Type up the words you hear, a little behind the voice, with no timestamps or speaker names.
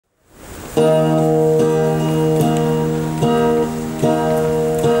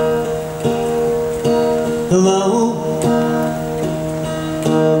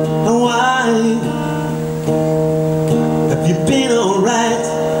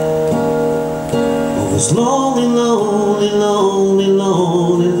Those lonely, lonely, lonely,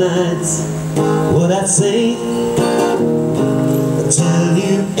 lonely nights. What I'd say, I'd tell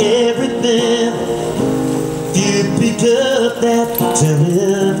you everything if you pick up that telephone.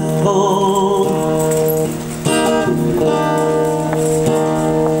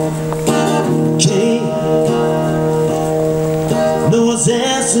 Okay, no one's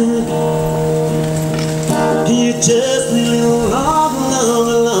answering. You just need a little longer,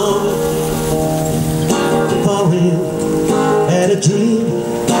 longer, longer. For real, had a dream.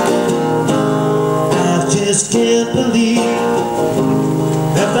 I just can't believe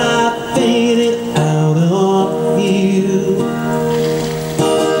that I faded out of you.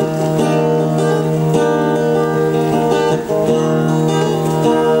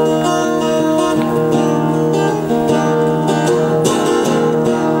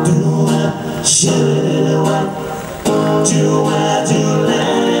 Do I should I do I do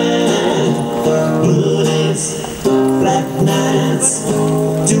land? Blue days, black nights.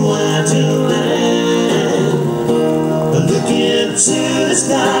 Do I do land? Look into the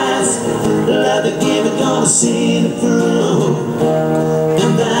skies, love to give it, gonna see it through.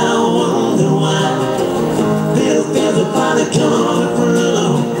 And I wonder why little things are finally coming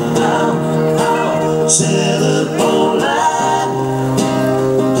through. Oh, telephone line,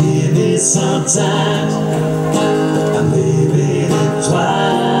 give me some time. I'm living in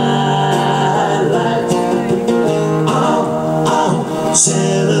twilight. Oh,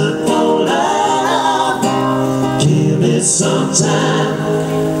 telephone line, give me some time.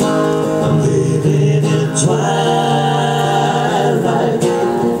 I'm living in twilight.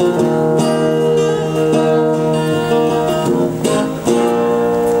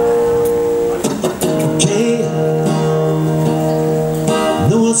 Okay,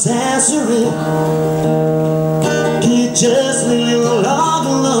 no one's answering. Can you just leave a little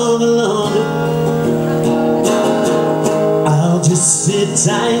longer, longer, longer? I'll just sit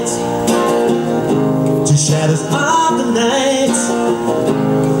tight to shadows of the night,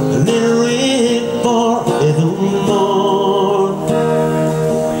 and then ring forevermore.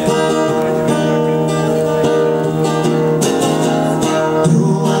 Do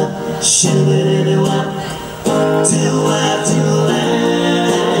I should anyone? Do I do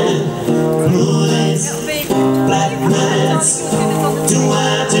land? Blue days, black nights. Do I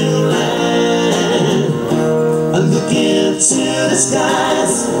do land? I look into the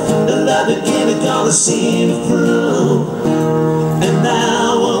skies, the love you give it, gonna see me through. And I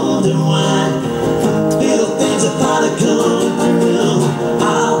wonder why little things are finally coming through.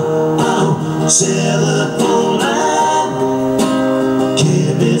 Oh, telephone line,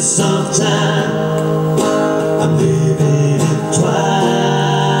 give me some time. I'm living in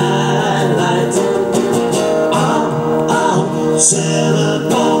twilight. Oh,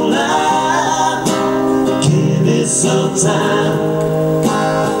 telephone line, give me some time.